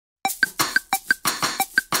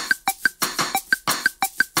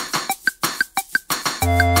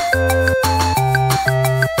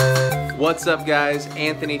What's up guys,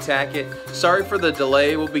 Anthony Tackett. Sorry for the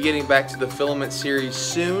delay, we'll be getting back to the filament series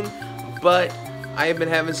soon, but I have been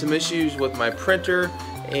having some issues with my printer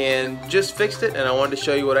and just fixed it, and I wanted to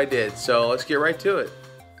show you what I did. So let's get right to it.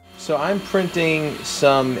 So I'm printing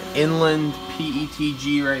some inland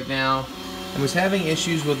PETG right now and was having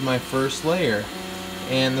issues with my first layer.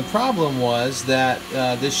 And the problem was that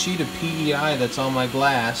this sheet of PEI that's on my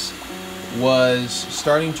glass was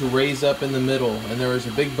starting to raise up in the middle, and there was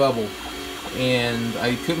a big bubble, and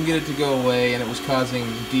I couldn't get it to go away, and it was causing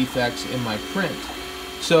defects in my print.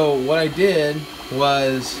 So what I did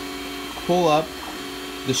was pull up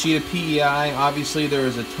the sheet of PEI. Obviously there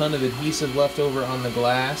was a ton of adhesive left over on the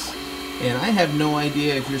glass, and I have no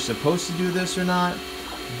idea if you're supposed to do this or not,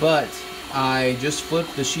 but I just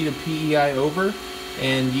flipped the sheet of PEI over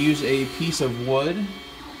and use a piece of wood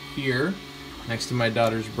here next to my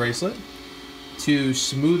daughter's bracelet to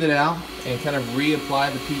smooth it out and kind of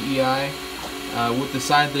reapply the PEI with the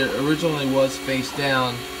side that originally was face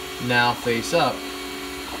down, now face up.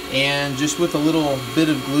 And just with a little bit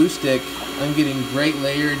of glue stick, I'm getting great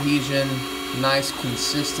layer adhesion, nice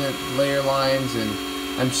consistent layer lines, and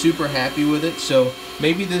I'm super happy with it. So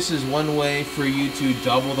maybe this is one way for you to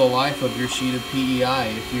double the life of your sheet of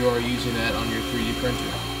PEI if you are using that on your 3D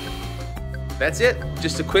printer. That's it.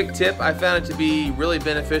 Just a quick tip. I found it to be really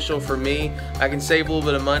beneficial for me. I can save a little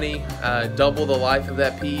bit of money, double the life of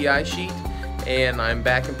that PEI sheet, and I'm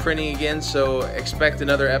back in printing again, so expect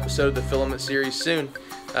another episode of the filament series soon.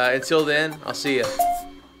 Until then, I'll see you.